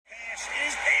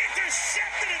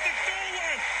intercepted at the goal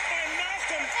line by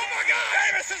Malcolm. Oh my God!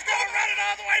 Davis is going to run it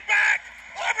all the way back.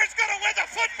 Auburn's going to win the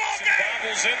football game.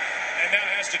 Bobbles it and now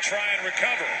has to try and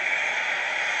recover.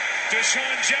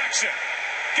 Deshaun Jackson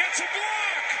gets a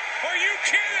block. Are you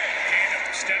kidding? Keenum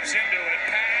steps into it.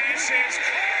 Pass is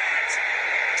caught.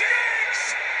 Diggs,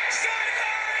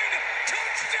 sideline,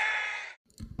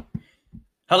 touchdown.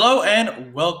 Hello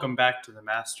and welcome back to the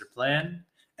Master Plan.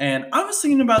 And I was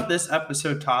thinking about this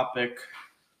episode topic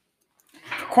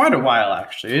for quite a while,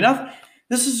 actually.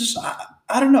 This is just,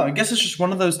 I don't know, I guess it's just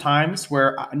one of those times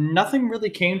where nothing really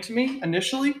came to me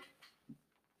initially.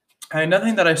 I had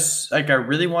nothing that I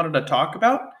really wanted to talk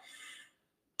about.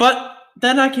 But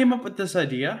then I came up with this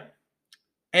idea,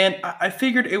 and I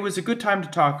figured it was a good time to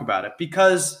talk about it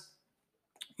because,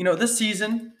 this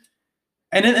season,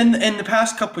 and in the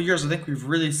past couple of years, I think we've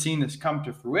really seen this come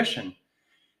to fruition.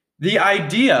 The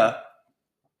idea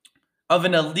of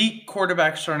an elite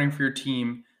quarterback starting for your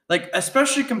team,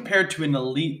 especially compared to an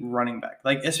elite running back,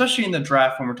 especially in the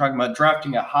draft when we're talking about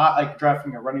drafting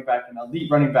a running back, an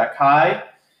elite running back high,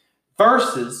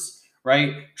 versus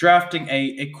drafting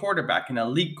a quarterback, an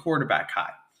elite quarterback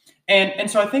high. And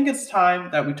so I think it's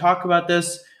time that we talk about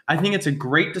this. I think it's a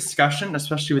great discussion,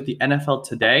 especially with the NFL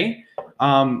today.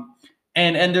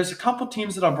 And there's a couple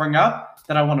teams that I'll bring up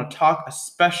that I want to talk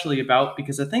especially about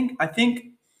because I think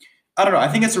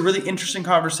it's a really interesting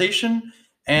conversation,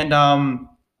 and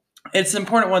it's an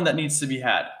important one that needs to be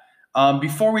had.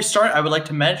 Before we start, I would like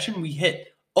to mention we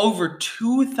hit over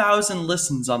 2,000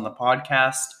 listens on the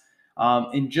podcast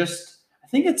in just, I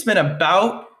think it's been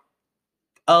about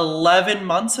 11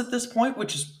 months at this point,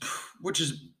 which is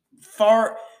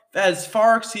has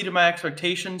far exceeded my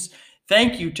expectations.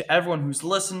 Thank you to everyone who's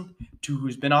listened, to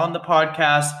who's been on the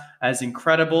podcast. That's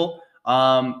incredible.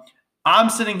 I'm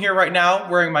sitting here right now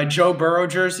wearing my Joe Burrow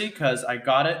jersey because I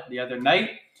got it the other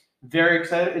night. Very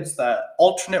excited. It's the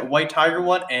alternate white tiger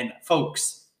one, and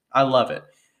folks, I love it.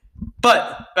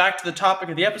 But back to the topic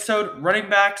of the episode: running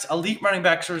backs, elite running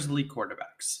backs versus elite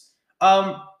quarterbacks.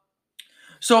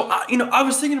 So I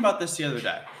was thinking about this the other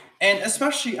day, and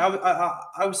especially I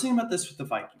was thinking about this with the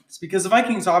Vikings because the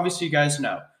Vikings, obviously, you guys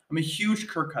know, I'm a huge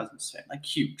Kirk Cousins fan,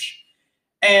 huge,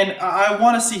 and I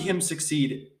want to see him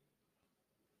succeed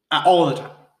all the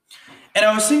time. And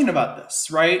I was thinking about this,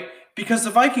 right? Because the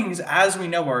Vikings, as we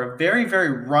know, are a very,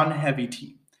 very run-heavy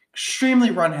team,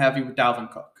 extremely run-heavy with Dalvin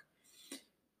Cook.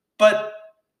 But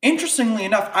interestingly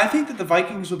enough, I think that the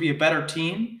Vikings would be a better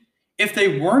team if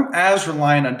they weren't as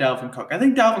reliant on Dalvin Cook. I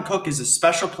think Dalvin Cook is a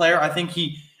special player. I think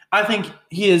he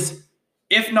is,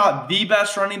 if not the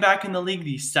best running back in the league,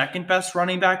 the second best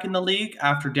running back in the league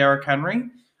after Derrick Henry.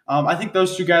 I think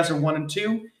those two guys are 1 and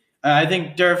 2. I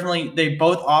think definitely they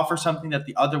both offer something that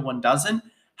the other one doesn't.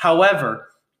 However,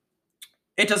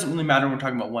 it doesn't really matter when we're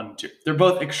talking about 1 and 2. They're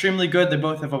both extremely good. They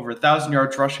both have over 1,000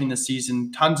 yards rushing this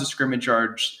season, tons of scrimmage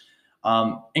yards,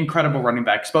 incredible running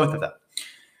backs, both of them.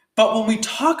 But when we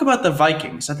talk about the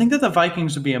Vikings, I think that the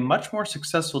Vikings would be a much more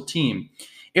successful team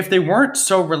if they weren't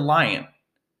so reliant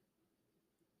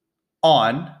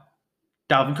on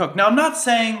Dalvin Cook. Now, I'm not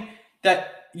saying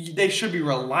that they should be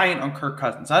reliant on Kirk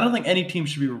Cousins. I don't think any team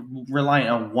should be reliant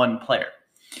on one player.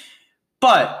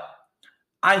 But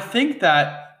I think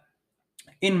that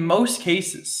in most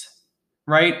cases,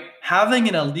 having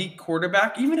an elite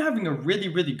quarterback, even having a really,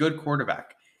 really good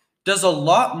quarterback, does a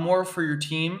lot more for your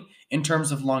team in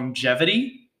terms of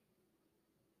longevity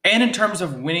and in terms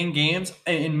of winning games,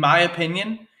 in my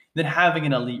opinion, than having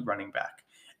an elite running back.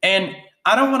 And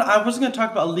I wasn't going to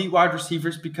talk about elite wide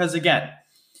receivers because, again,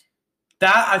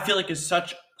 that I feel like is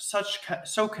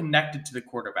so connected to the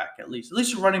quarterback, at least. At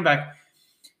least your running back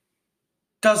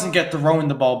doesn't get thrown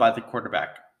the ball by the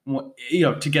quarterback,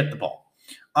 to get the ball.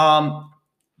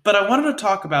 But I wanted to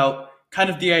talk about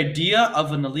kind of the idea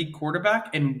of an elite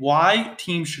quarterback and why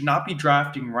teams should not be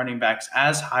drafting running backs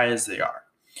as high as they are.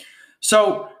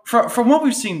 So from what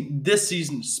we've seen this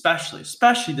season, especially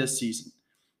this season,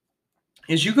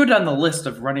 is you go down the list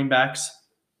of running backs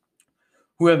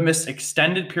who have missed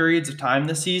extended periods of time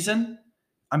this season.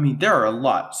 I mean, there are a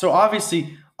lot. So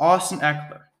obviously, Austin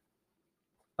Eckler.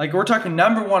 We're talking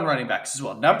number 1 running backs as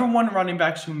well. Number 1 running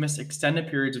backs who miss extended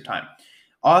periods of time.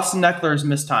 Austin Eckler has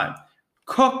missed time.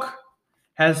 Cook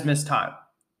has missed time,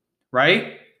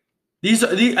 right? These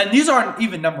aren't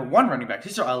even number 1 running backs.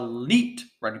 These are elite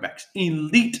running backs.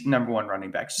 Elite number 1 running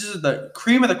backs. This is the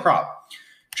cream of the crop.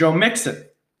 Joe Mixon.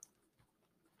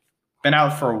 Been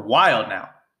out for a while now.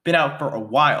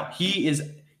 He is,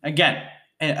 again,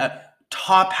 a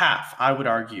top half, I would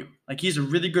argue. He's a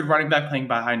really good running back playing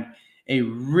behind a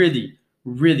really,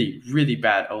 really, really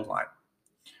bad O-line.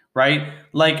 right?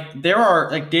 Like there are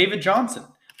like David Johnson.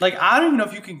 Like I don't even know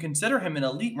if you can consider him an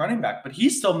elite running back, but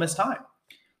he's still missed time.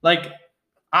 Like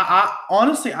I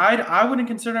honestly I wouldn't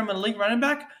consider him an elite running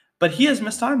back, but he has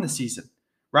missed time this season,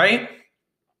 right?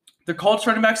 The Colts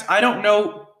running backs, I don't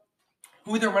know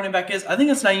who their running back is. I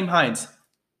think it's Nyheim Hines.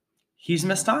 He's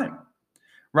missed time,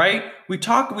 right? We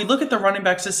look at the running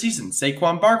backs this season.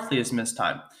 Saquon Barkley has missed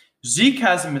time. Zeke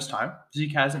hasn't missed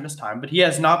time, but he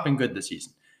has not been good this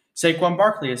season. Saquon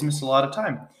Barkley has missed a lot of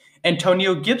time.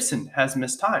 Antonio Gibson has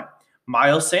missed time.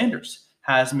 Miles Sanders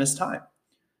has missed time,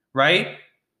 right?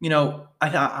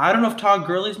 I don't know if Todd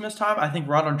Gurley's missed time. I think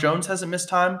Ronald Jones hasn't missed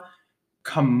time.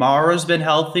 Kamara's been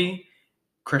healthy.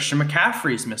 Christian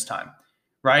McCaffrey's missed time,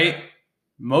 right?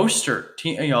 Mostert,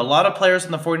 a lot of players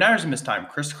in the 49ers have missed time.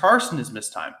 Chris Carson has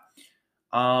missed time.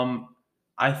 I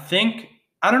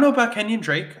don't know about Kenyon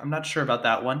Drake. I'm not sure about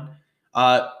that one.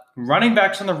 Running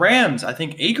backs on the Rams, I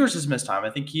think Akers has missed time. I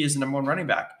think he is the number one running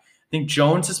back. I think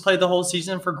Jones has played the whole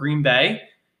season for Green Bay.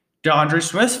 DeAndre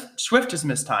Swift has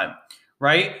missed time,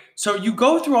 right? So you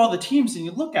go through all the teams and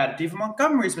you look at it. David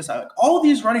Montgomery's missed time. Like all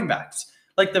these running backs,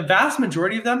 like the vast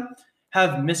majority of them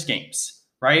have missed games,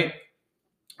 right?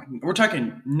 We're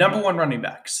talking number one running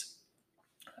backs.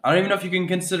 I don't even know if you can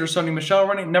consider Sony Michel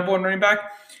number one running back.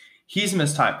 He's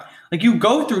missed time. Like you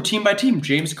go through team by team,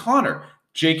 James Conner,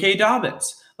 J.K.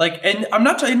 Dobbins. And I'm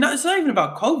not talking, it's not even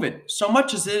about COVID so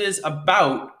much as it is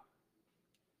about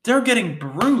they're getting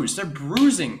bruised. They're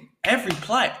bruising every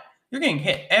play. You're getting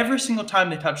hit every single time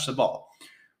they touch the ball,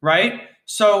 right?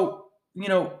 So,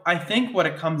 I think what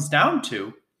it comes down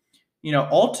to,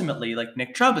 ultimately, like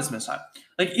Nick Chubb has missed time.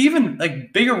 Like even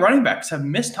like bigger running backs have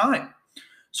missed time.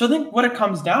 So I think what it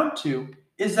comes down to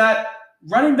is that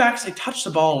running backs, they touch the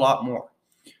ball a lot more.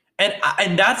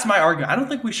 And that's my argument. I don't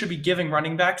think we should be giving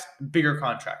running backs bigger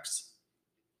contracts.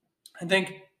 I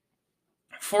think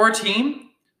for a team,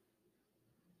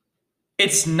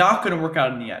 it's not going to work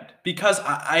out in the end because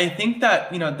I think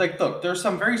that, look, there's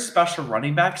some very special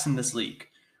running backs in this league,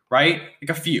 right? Like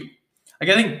a few. Like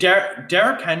I think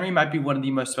Derrick Henry might be one of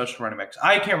the most special running backs.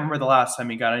 I can't remember the last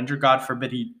time he got injured. God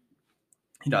forbid he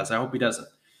does. I hope he doesn't.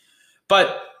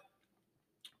 But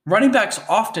running backs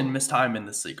often miss time in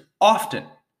this league.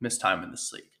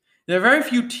 There are very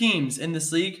few teams in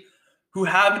this league who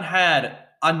haven't had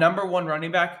a number one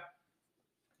running back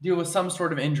deal with some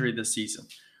sort of injury this season,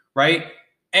 right?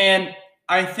 And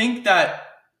I think that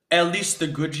at least the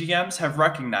good GMs have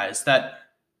recognized that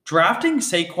drafting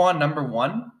Saquon number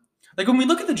one, like when we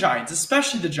look at the Giants,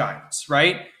 especially the Giants,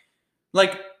 right?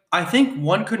 Like I think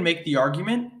one could make the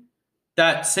argument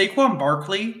that Saquon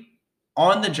Barkley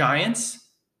on the Giants,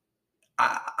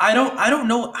 I don't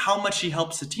know how much he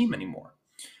helps the team anymore.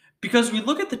 Because we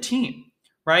look at the team,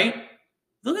 right?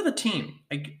 Look at the team.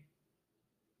 Like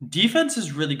defense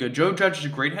is really good. Joe Judge is a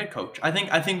great head coach. I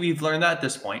think we've learned that at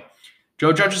this point.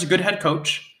 Joe Judge is a good head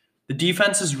coach. The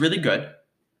defense is really good,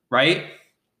 right?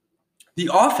 The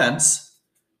offense,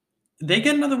 they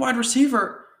get another wide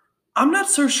receiver. I'm not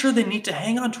so sure they need to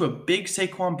hang on to a big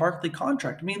Saquon Barkley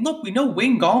contract. I mean, look, we know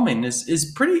Wayne Gallman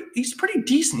is pretty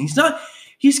decent.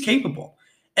 He's capable.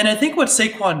 And I think what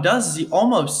Saquon does is he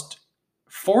almost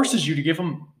forces you to give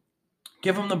him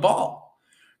the ball.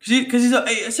 Because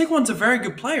Saquon's a very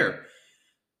good player.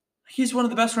 He's one of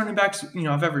the best running backs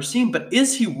I've ever seen. But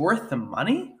is he worth the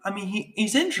money? I mean,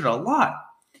 he's injured a lot.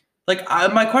 Like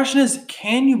my question is,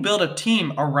 can you build a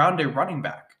team around a running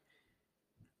back?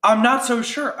 I'm not so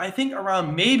sure. I think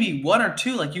around maybe one or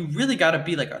two, like you really got to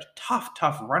be like a tough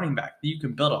running back that you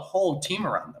can build a whole team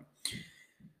around them.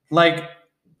 Like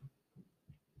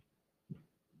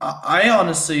I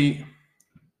honestly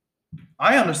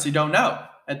don't know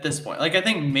at this point. Like I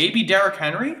think maybe Derrick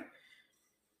Henry,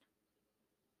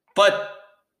 but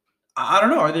I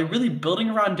don't know. Are they really building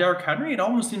around Derrick Henry? It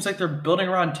almost seems like they're building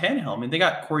around Tannehill. I mean, they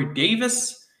got Corey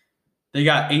Davis. They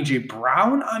got A.J.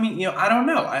 Brown. I mean, I don't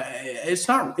know. It's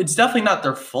definitely not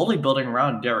they're fully building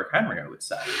around Derrick Henry, I would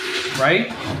say,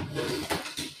 right?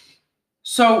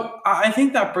 So I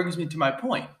think that brings me to my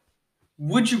point.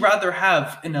 Would you rather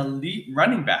have an elite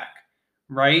running back,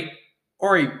 right,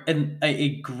 or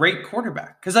a great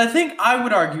quarterback? Because I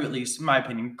would argue, at least in my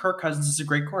opinion, Kirk Cousins is a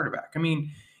great quarterback. I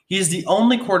mean, he's the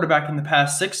only quarterback in the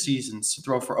past 6 seasons to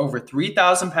throw for over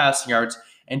 3,000 passing yards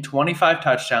and 25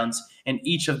 touchdowns in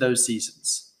each of those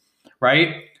seasons,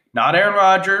 right? Not Aaron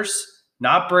Rodgers,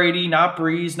 not Brady, not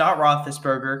Breeze, not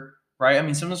Roethlisberger, right? I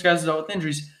mean, some of those guys dealt with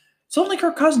injuries. It's only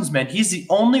Kirk Cousins, man. He's the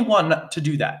only one to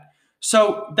do that.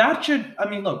 So that should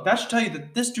tell you that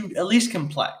this dude at least can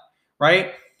play,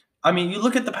 right? I mean, you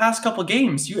look at the past couple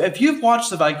games. If you've watched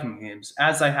the Viking games,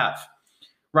 as I have,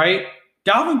 right?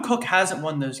 Dalvin Cook hasn't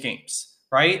won those games,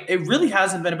 right? It really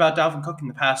hasn't been about Dalvin Cook in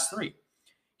the past 3.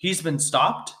 He's been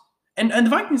stopped. And the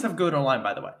Vikings have good O-line,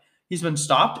 by the way. He's been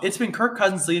stopped. It's been Kirk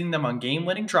Cousins leading them on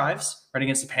game-winning drives, right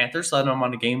against the Panthers, letting them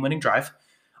on a game-winning drive.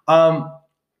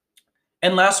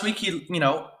 And last week,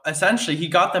 essentially he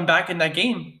got them back in that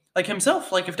game like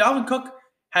himself. Like if Dalvin Cook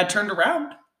had turned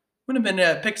around, would have been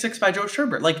a pick 6 by Joe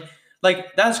Sherbert.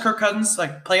 Like that's Kirk Cousins,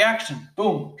 like play action,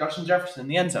 boom, Justin Jefferson in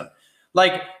the end zone.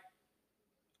 Like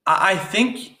I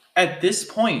think at this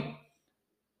point,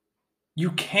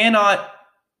 you cannot,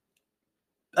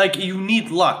 like you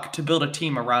need luck to build a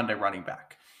team around a running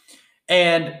back.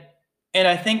 And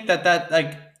I think that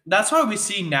like that's why we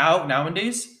see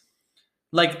nowadays,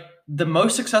 like the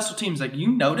most successful teams, like you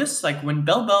notice, like when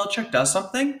Bill Belichick does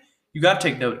something, you got to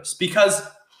take notice because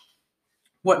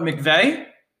what McVay,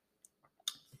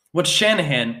 what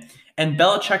Shanahan, and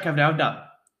Belichick have now done,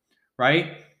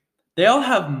 right? They all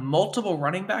have multiple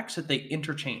running backs that they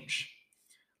interchange.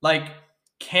 Like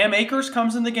Cam Akers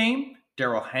comes in the game,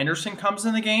 Darrell Henderson comes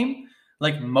in the game,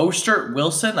 like Mostert,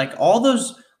 Wilson, like all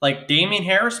those, like Damian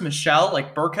Harris, Michelle,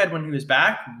 like Burkhead when he was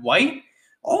back, White,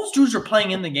 all those dudes are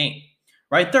playing in the game,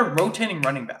 right? They're rotating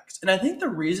running backs. And I think the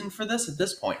reason for this at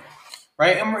this point,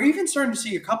 right, and we're even starting to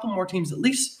see a couple more teams at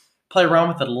least play around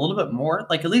with it a little bit more,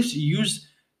 like at least use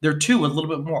their 2 a little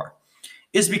bit more,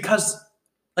 is because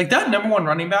like that number 1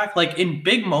 running back, like in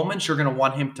big moments, you're going to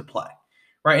want him to play,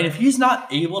 right? And if he's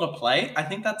not able to play, I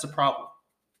think that's a problem.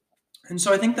 And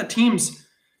so I think that teams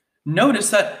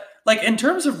notice that, like in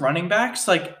terms of running backs,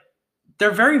 like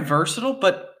they're very versatile,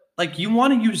 but like you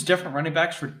want to use different running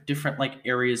backs for different like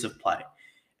areas of play.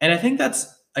 And I think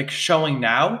that's like showing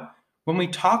now when we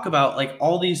talk about like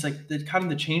all these like the kind of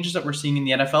the changes that we're seeing in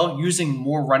the NFL using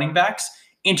more running backs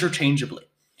interchangeably,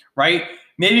 right?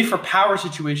 Maybe for power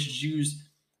situations, use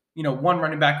one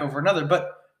running back over another,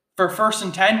 but for 1st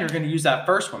and 10, you're going to use that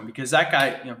first one because that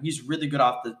guy, he's really good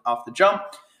off the jump.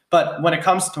 But when it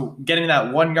comes to getting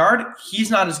that 1 yard, he's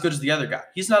not as good as the other guy.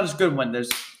 He's not as good when there's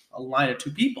a line of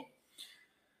 2 people.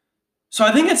 So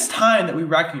I think it's time that we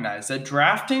recognize that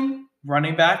drafting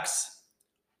running backs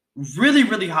really,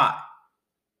 really high,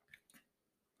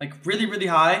 like really, really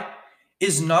high,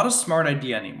 is not a smart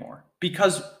idea anymore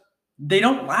because they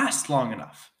don't last long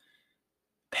enough.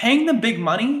 Paying them big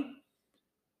money,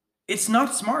 it's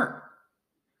not smart.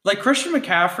 Like Christian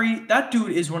McCaffrey, that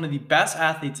dude is one of the best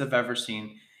athletes I've ever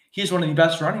seen. He's one of the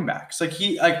best running backs.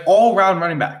 Like all-round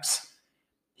running backs.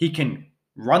 He can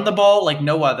run the ball like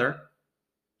no other.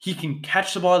 He can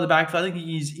catch the ball in the backfield. I think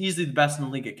he's easily the best in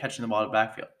the league at catching the ball in the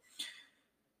backfield.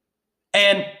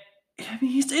 And I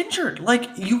mean, he's injured.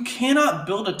 Like you cannot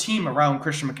build a team around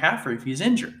Christian McCaffrey if he's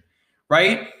injured,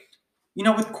 right?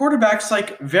 With quarterbacks,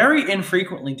 like very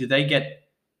infrequently do they get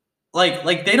like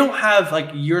they don't have like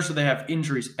years where they have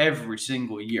injuries every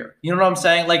single year. You know what I'm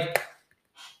saying? Like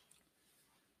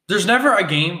there's never a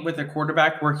game with a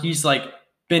quarterback where he's like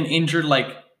been injured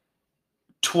like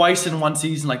twice in one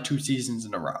season, like 2 seasons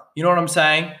in a row. You know what I'm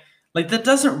saying? Like that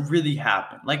doesn't really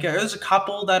happen. Like there's a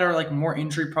couple that are like more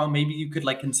injury prone. Maybe you could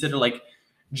like consider like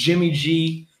Jimmy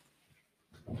G,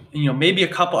 maybe a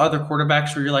couple other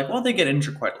quarterbacks where you're like, well, they get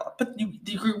injured quite a lot. But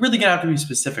you're really going to have to be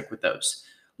specific with those.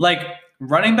 Like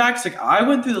running backs, like I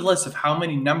went through the list of how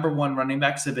many number 1 running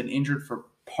backs have been injured for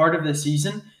part of the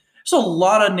season. There's a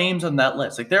lot of names on that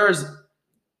list. Like there is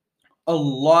a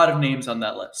lot of names on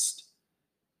that list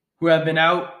who have been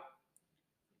out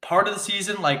part of the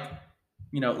season, like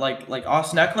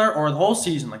Austin Eckler, or the whole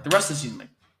season, like the rest of the season. Like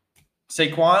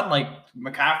Saquon, like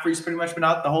McCaffrey's pretty much been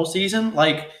out the whole season.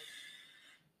 Like,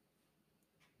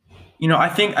 I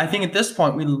think at this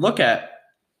point we look at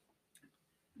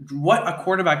what a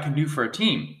quarterback can do for a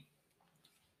team.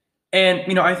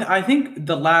 And, I think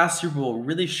the last Super Bowl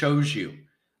really shows you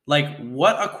like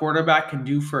what a quarterback can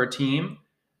do for a team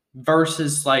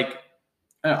versus like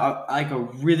a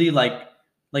really like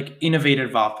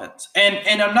innovative offense.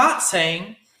 And I'm not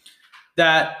saying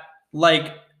that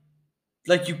like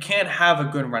you can't have a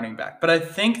good running back, but I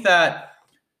think that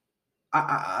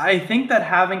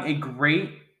having a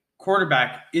great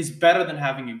quarterback is better than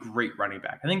having a great running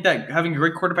back. I think that having a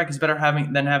great quarterback is better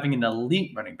than having an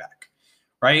elite running back,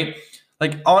 right?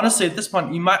 Like honestly, at this point,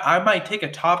 I might take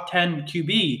a top 10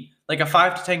 QB, like a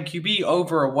 5 to 10 QB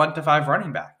over a 1 to 5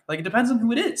 running back. Like it depends on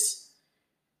who it is.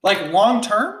 Like long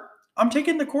term, I'm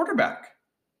taking the quarterback.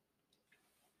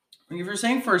 Like if you're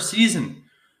saying for a season,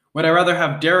 would I rather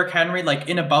have Derrick Henry, like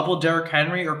in a bubble, Derrick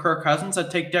Henry or Kirk Cousins?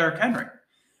 I'd take Derrick Henry.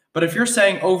 But if you're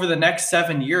saying over the next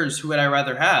 7 years, who would I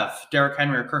rather have, Derrick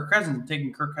Henry or Kirk Cousins? I'm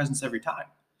taking Kirk Cousins every time.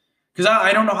 Because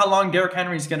I don't know how long Derrick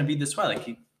Henry is going to be this way.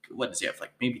 Like what does he have?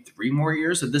 Like maybe 3 more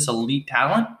years of this elite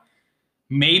talent?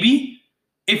 Maybe.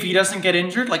 If he doesn't get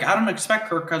injured, like I don't expect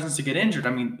Kirk Cousins to get injured. I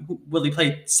mean, will he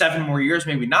play 7 more years?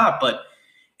 Maybe not. But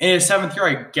in his 7th year,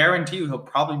 I guarantee you he'll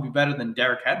probably be better than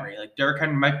Derrick Henry. Like Derrick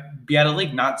Henry might be out of the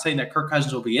league. Not saying that Kirk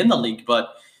Cousins will be in the league,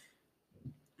 but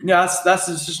that's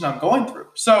the decision I'm going through.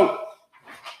 So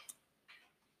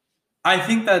I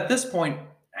think that at this point,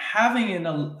 having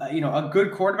a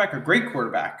good quarterback, a great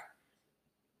quarterback,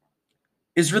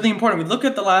 is really important. We look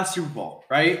at the last Super Bowl,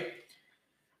 right?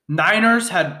 Niners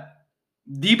had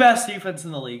the best defense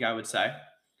in the league, I would say.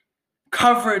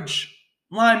 Coverage,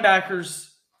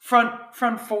 linebackers, front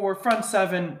 4, front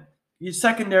 7,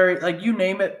 secondary, like you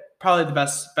name it, probably the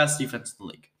best defense in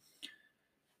the league.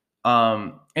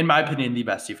 In my opinion, the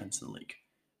best defense in the league.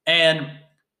 And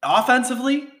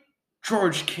offensively,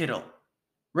 George Kittle,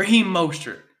 Raheem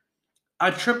Mostert,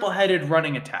 a triple-headed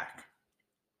running attack.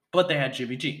 But they had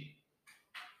Jimmy G.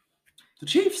 The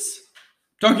Chiefs,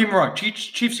 don't get me wrong,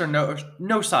 Chiefs are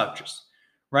no slouches,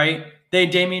 right? They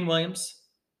had Damian Williams,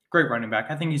 great running back.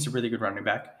 I think he's a really good running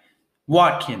back.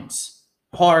 Watkins,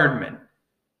 Hardman,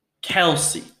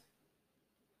 Kelsey,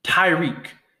 Tyreek.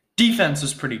 Defense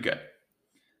was pretty good.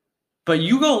 But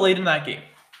you go late in that game,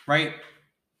 right?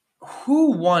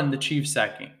 Who won the Chiefs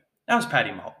that game? That was Patty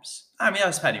Mahomes. Patty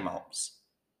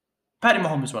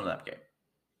Mahomes won that game,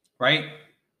 right?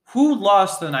 Who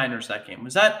lost the Niners that game?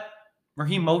 Was that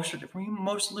Raheem Mostert? Did Raheem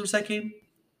Mostert lose that game?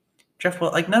 Jeff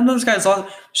Will? Like, none of those guys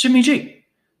lost. Jimmy G.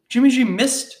 Jimmy G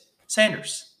missed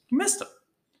Sanders. He missed him.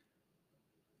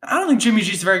 I don't think Jimmy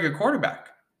G's a very good quarterback.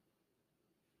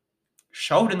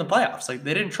 Showed in the playoffs. Like,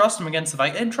 they didn't trust him against the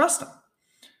Vikings. They didn't trust him.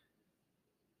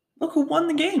 Look who won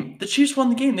the game. The Chiefs won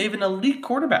the game. They have an elite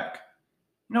quarterback.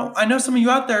 I know some of you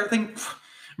out there think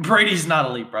Brady's not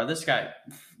elite, bro. This guy,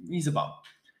 he's a bum.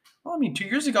 Well, 2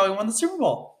 years ago, he won the Super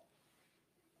Bowl.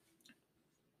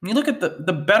 When you look at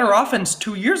the better offense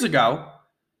 2 years ago,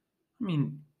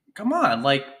 come on.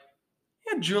 Like,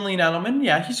 yeah, Julian Edelman,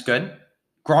 yeah, he's good.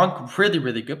 Gronk, really,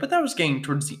 really good. But that was getting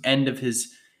towards the end of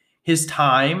his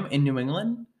time in New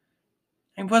England.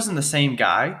 He wasn't the same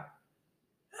guy.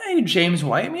 Hey, James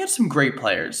White, he had some great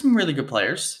players, some really good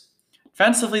players.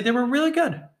 Defensively, they were really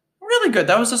good. Really good.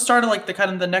 That was the start of like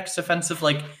the next defensive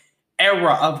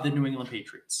era of the New England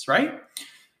Patriots, right?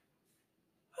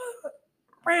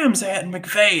 Rams, they had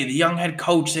McVay, the young head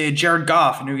coach. They had Jared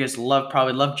Goff. I know you guys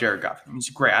probably love Jared Goff. He's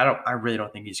great. I really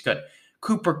don't think he's good.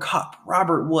 Cooper Kupp,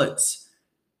 Robert Woods,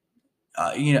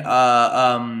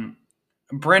 Brandon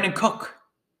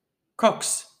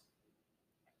Cooks.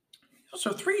 Those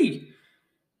are 3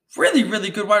 really, really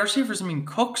good wide receivers.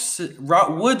 Cooks,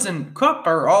 Woods, and Kupp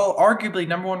are all arguably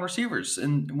number 1 receivers,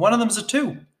 and one of them's a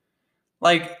 2.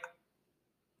 Like,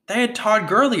 they had Todd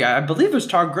Gurley. I believe it was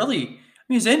Todd Gurley.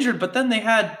 He's injured, but then they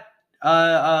had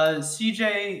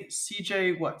CJ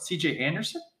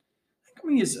Anderson?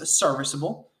 He's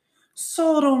serviceable.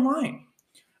 Solid online.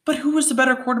 But who was the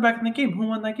better quarterback in the game? Who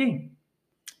won that game?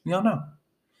 We don't know.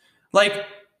 Like,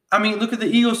 look at the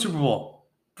Eagles Super Bowl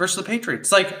versus the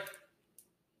Patriots. Like,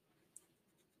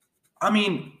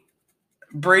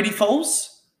 Brady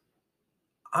Foles.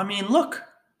 Look,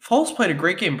 Foles played a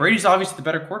great game. Brady's obviously the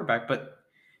better quarterback, but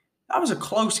that was a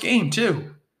close game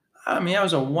too. That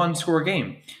was a 1-score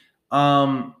game.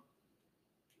 And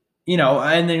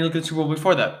then you look at the Super Bowl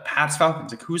before that, Pats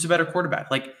Falcons. Like, who's a better quarterback?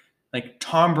 Like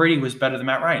Tom Brady was better than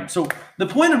Matt Ryan. So the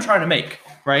point I'm trying to make,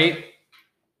 right,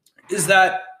 is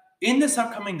that in this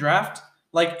upcoming draft,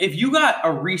 like if you got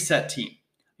a reset team,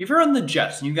 if you're on the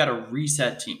Jets and you got a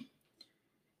reset team,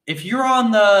 if you're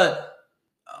on the,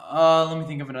 let me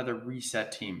think of another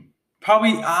reset team.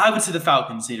 Probably, I would say the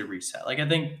Falcons need a reset. Like, I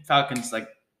think Falcons,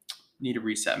 need a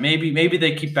reset. Maybe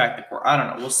they keep back the core. I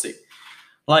don't know. We'll see.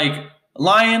 Like,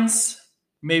 Lions,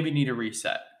 maybe need a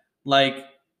reset. Like,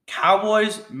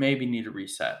 Cowboys, maybe need a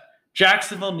reset.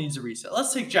 Jacksonville needs a reset.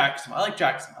 Let's take Jacksonville. I like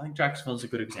Jacksonville. I think Jacksonville is a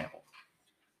good example.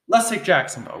 Let's take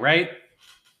Jacksonville, right?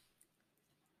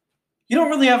 You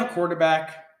don't really have a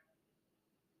quarterback.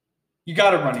 You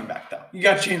got a running back, though. You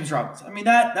got James Robinson.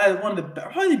 That is one of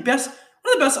the best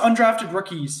undrafted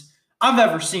rookies I've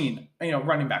ever seen,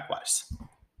 running back wise.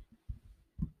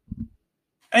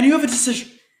 And you have a decision,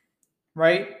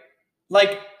 right?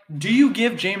 Like, do you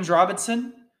give James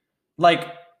Robinson,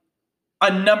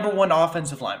 a number 1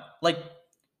 offensive lineman? Like,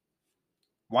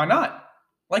 why not?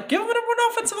 Like, give him a number 1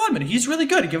 offensive lineman. He's really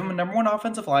good. Give him a number 1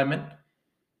 offensive lineman.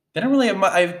 They don't really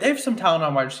have they have some talent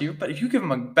on wide receiver, but if you give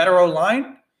him a better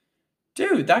O-line,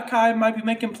 dude, that guy might be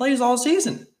making plays all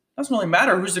season. Doesn't really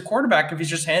matter who's the quarterback if he's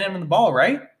just handing him the ball,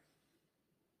 right?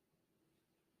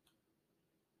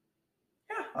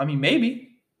 Yeah, maybe.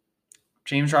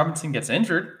 James Robinson gets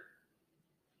injured,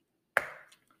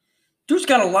 dude's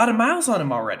got a lot of miles on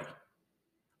him already.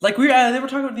 Like the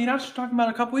announcers were talking about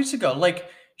a couple weeks ago. Like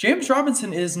James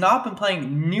Robinson has not been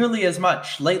playing nearly as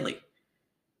much lately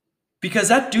because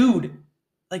that dude,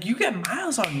 like you get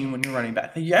miles on you when you're running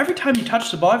back. Like, every time you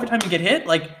touch the ball, every time you get hit,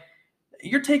 like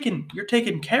you're taking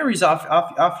carries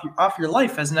off your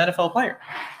life as an NFL player.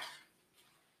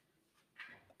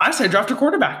 I say draft a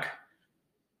quarterback.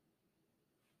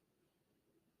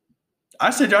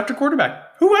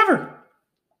 Whoever.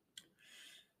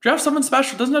 Draft someone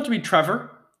special. It doesn't have to be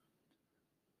Trevor.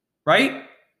 Right?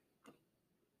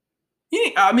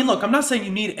 Look, I'm not saying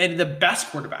you need the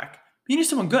best quarterback. You need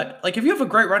someone good. Like, if you have a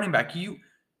great running back, you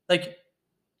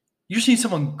just need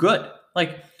someone good.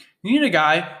 Like, you need a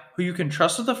guy who you can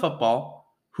trust with the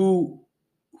football,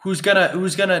 who's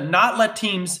gonna not let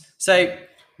teams say,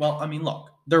 well, look,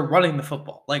 they're running the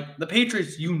football. Like, the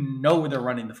Patriots, they're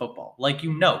running the football. Like,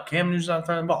 Cam Newton's not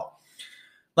throwing the ball.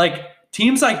 Like,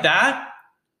 teams like that,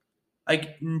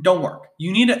 like, don't work.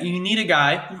 You need a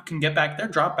guy who can get back there,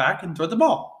 drop back, and throw the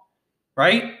ball,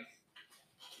 right?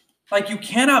 Like, you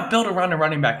cannot build around a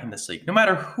running back in this league, no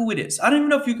matter who it is. I don't even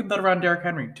know if you can build around Derrick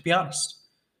Henry, to be honest.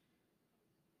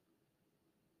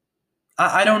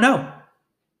 I don't know.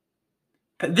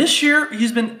 But this year,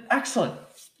 he's been excellent.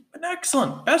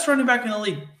 Best running back in the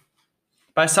league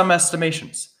by some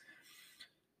estimations.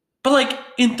 But, like,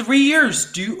 in 3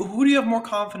 years, who do you have more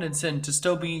confidence in to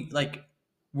still be, like,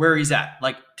 where he's at?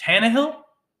 Like, Tannehill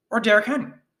or Derrick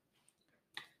Henry?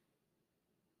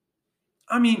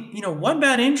 One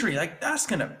bad injury, like, that's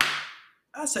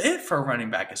it for a running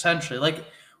back, essentially. Like,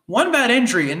 one bad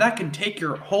injury, and that can take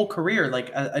your whole career, like,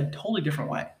 a totally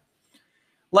different way.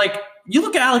 Like, you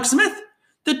look at Alex Smith.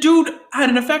 The dude had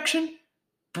an infection,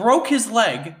 broke his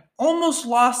leg, almost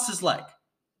lost his leg,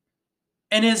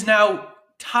 and is now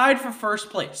tied for first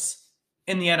place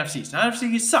in the NFC. Now,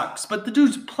 NFC sucks, but the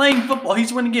dude's playing football.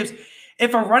 He's winning games.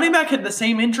 If a running back had the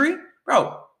same injury,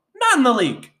 bro, not in the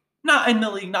league.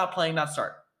 Not playing, not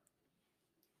starting.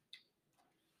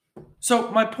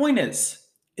 So my point is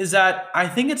that I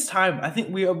think it's time. I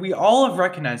think we all have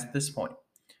recognized at this point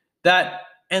that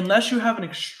unless you have an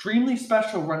extremely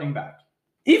special running back,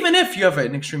 even if you have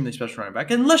an extremely special running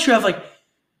back, unless you have, like,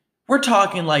 we're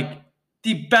talking like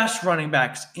the best running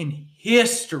backs in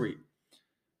history.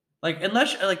 Like,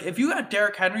 if you got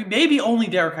Derrick Henry, maybe only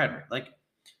Derrick Henry. Like,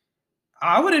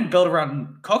 I wouldn't build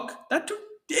around Cook. That dude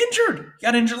injured. He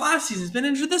got injured last season. He's been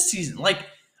injured this season. Like,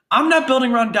 I'm not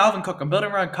building around Dalvin Cook. I'm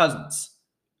building around Cousins.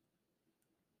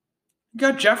 You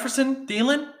got Jefferson,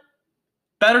 Thielen.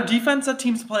 Better defense. That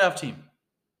team's a playoff team.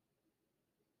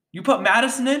 You put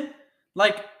Madison in.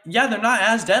 Like, yeah, they're not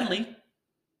as deadly.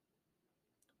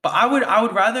 But I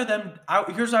would rather them.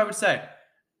 Here's what I would say.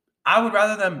 I would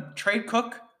rather them trade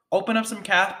Cook, open up some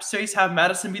cap space, have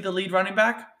Madison be the lead running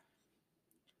back.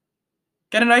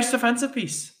 Get a nice defensive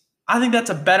piece. I think that's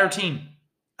a better team.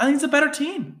 I think it's a better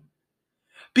team.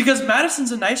 Because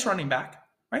Madison's a nice running back,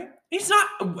 right? He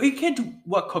can't do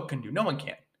what Cook can do. No one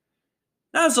can.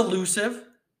 Not as elusive.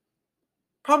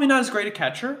 Probably not as great a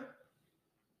catcher.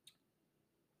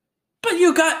 But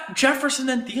you got Jefferson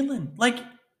and Thielen. Like,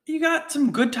 you got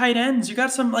some good tight ends. You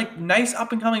got some, like, nice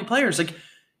up-and-coming players. Like,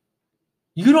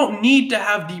 you don't need to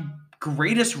have the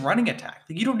greatest running attack.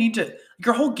 Like, you don't need to –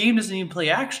 your whole game doesn't even play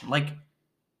action. Like,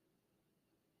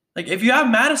 if you have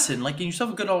Madison, like, and you still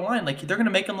have a good O-line, like, they're going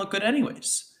to make him look good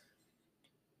anyways.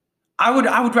 I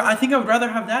think I would rather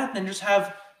have that than just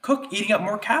have Cook eating up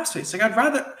more cap space. Like, I'd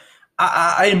rather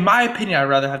 – in my opinion, I'd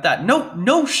rather have that.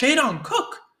 No shade on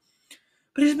Cook.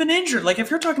 But he's been injured. Like, if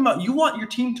you're talking about you want your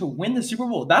team to win the Super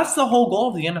Bowl, that's the whole goal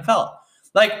of the NFL.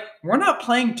 Like, we're not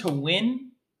playing to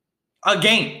win a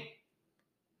game.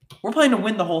 We're playing to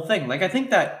win the whole thing. Like, I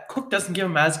think that Cook doesn't give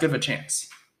him as good of a chance.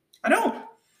 I don't.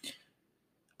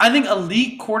 I think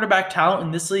elite quarterback talent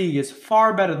in this league is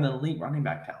far better than elite running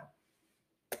back talent.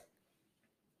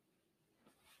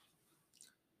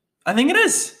 I think it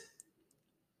is.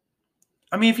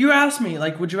 If you ask me,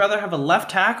 like, would you rather have a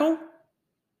left tackle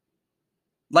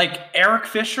like Eric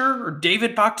Fisher or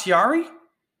David Bakhtiari,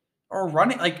 or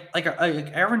running like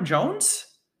Aaron Jones,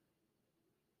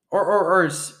 or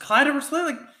Clyde Edwards-Helaire?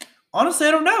 Like, honestly,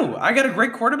 I don't know. I got a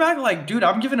great quarterback. Like, dude,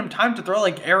 I'm giving him time to throw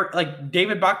like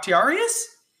David Bakhtiari is.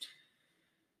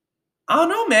 I don't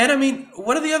know, man.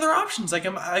 What are the other options? Like,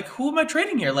 who am I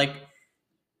trading here? Like,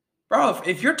 bro,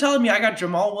 if you're telling me I got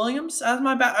Jamal Williams as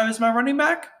my running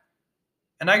back,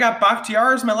 and I got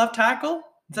Bakhtiari as my left tackle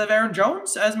instead of Aaron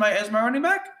Jones as my running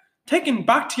back, taking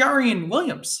Bakhtiari and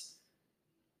Williams.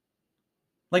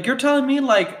 Like, you're telling me,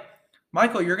 like,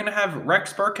 Michael, you're gonna have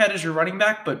Rex Burkhead as your running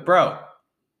back, but bro,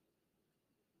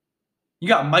 You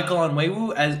got Michael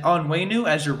Onwenu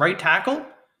as your right tackle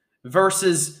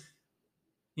versus,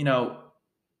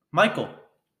 Michael.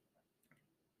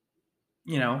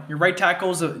 Your right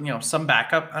tackle is some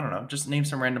backup. I don't know. Just name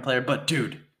some random player. But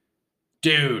dude,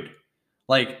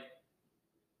 like,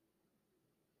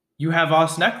 you have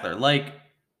Austin Eckler. Like,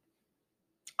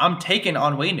 I'm taking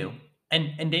Onwenu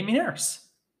and Damien Harris.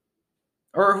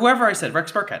 Or whoever I said,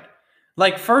 Rex Burkhead.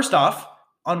 Like, first off,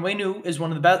 Onwenu is one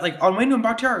of the best. Like, Onwenu and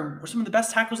Bakhtiari are some of the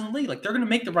best tackles in the league. Like, they're going to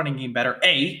make the running game better.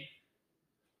 A.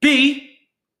 B.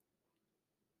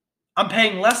 I'm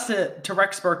paying less to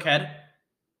Rex Burkhead.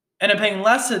 And I'm paying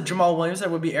less to Jamal Williams. That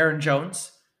would be Aaron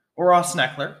Jones or Austin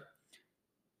Eckler.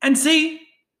 And C.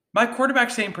 My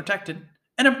quarterback's staying protected.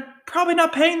 And I'm probably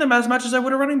not paying them as much as I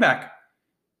would a running back.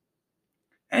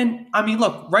 And, I mean,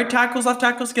 look, right tackles, left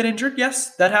tackles get injured.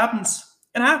 Yes, that happens.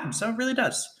 It happens. So it really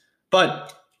does.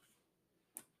 But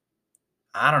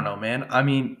I don't know, man. I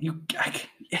mean, you're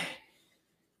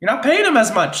not paying them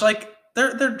as much. Like,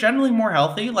 they're generally more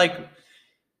healthy. Like,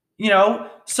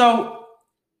 so,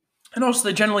 and also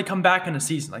they generally come back in a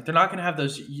season. Like, they're not going to have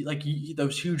those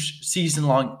huge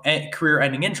season-long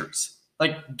career-ending injuries,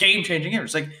 like game-changing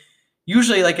injuries. Like,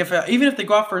 usually, like, even if they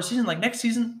go out for a season, like next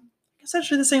season,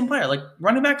 essentially the same player. Like,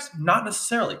 running backs, not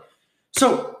necessarily.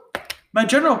 So my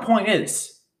general point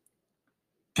is,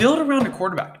 build around a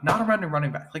quarterback, not around a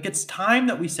running back. Like, it's time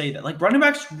that we say that. Like, running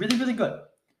back's really, really good.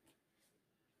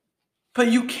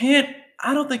 But you can't,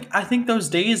 I think those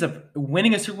days of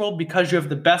winning a Super Bowl because you have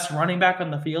the best running back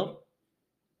on the field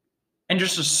and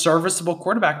just a serviceable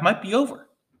quarterback might be over.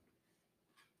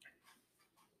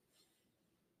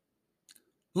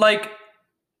 Like,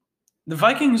 the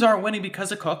Vikings aren't winning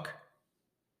because of Cook.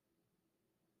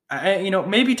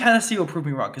 Maybe Tennessee will prove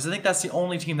me wrong because I think that's the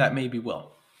only team that maybe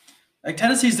will. Like,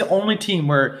 Tennessee's the only team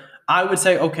where I would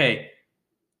say, okay,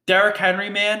 Derrick Henry,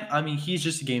 man, I mean, he's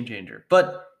just a game changer.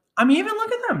 But, I mean, even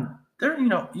look at them. They're,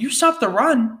 you stop the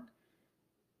run.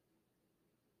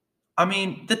 I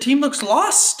mean, the team looks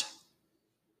lost.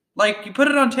 Like, you put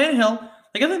it on Tannehill.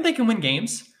 Like, I think they can win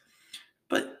games.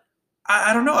 But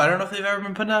I don't know. I don't know if they've ever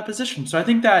been put in that position. So I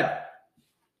think that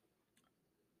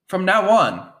from now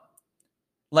on,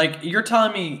 like, you're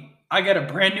telling me I get a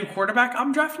brand new quarterback,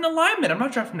 I'm drafting a lineman. I'm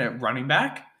not drafting a running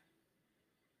back.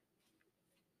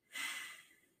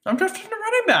 I'm drafting a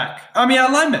running back. I mean, a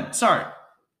lineman. Sorry.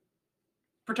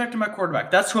 Protecting my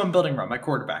quarterback. That's who I'm building around, my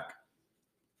quarterback.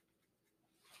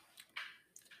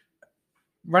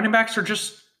 Running backs are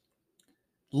just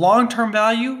long-term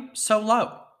value so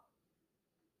low.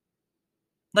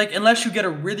 Like, unless you get a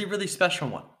really, really special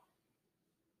one.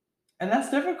 And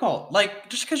that's difficult. Like,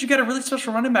 just because you get a really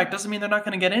special running back doesn't mean they're not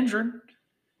going to get injured.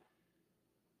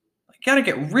 You got to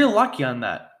get real lucky on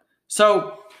that.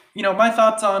 So, my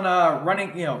thoughts on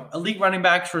running, elite running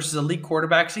backs versus elite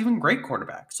quarterbacks, even great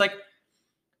quarterbacks. Like,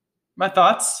 my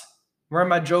thoughts. Wearing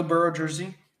my Joe Burrow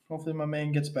jersey. Hopefully my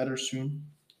man gets better soon.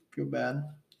 Feel bad.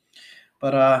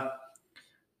 But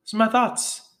these are my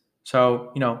thoughts.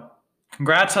 So,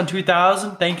 congrats on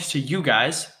 2000. Thanks to you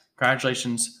guys.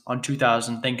 Congratulations on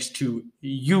 2000. Thanks to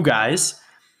you guys.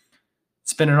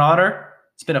 It's been an honor.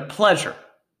 It's been a pleasure.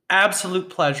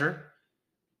 Absolute pleasure.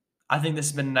 I think this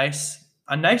has been a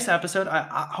nice episode.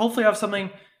 I hopefully have something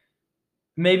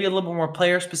maybe a little bit more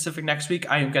player specific next week.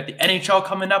 I've got the NHL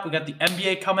coming up. We got the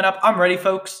NBA coming up. I'm ready,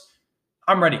 folks.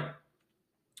 I'm ready,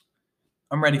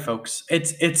 folks.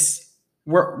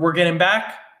 We're getting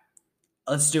back.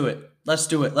 Let's do it. Let's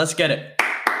get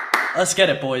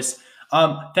it, boys.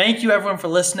 Thank you everyone for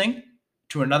listening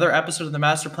to another episode of the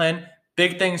Master Plan.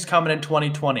 Big things coming in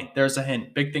 2020. There's a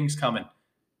hint. Big things coming.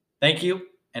 Thank you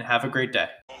and have a great day.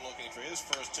 Looking for his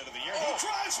first hit of the year. He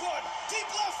drives one. Deep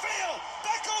left field.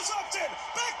 That goes Upton.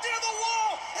 Back near the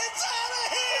wall. It's out of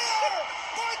here.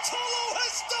 Bartolo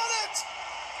has done it.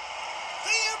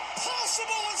 The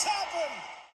impossible has happened.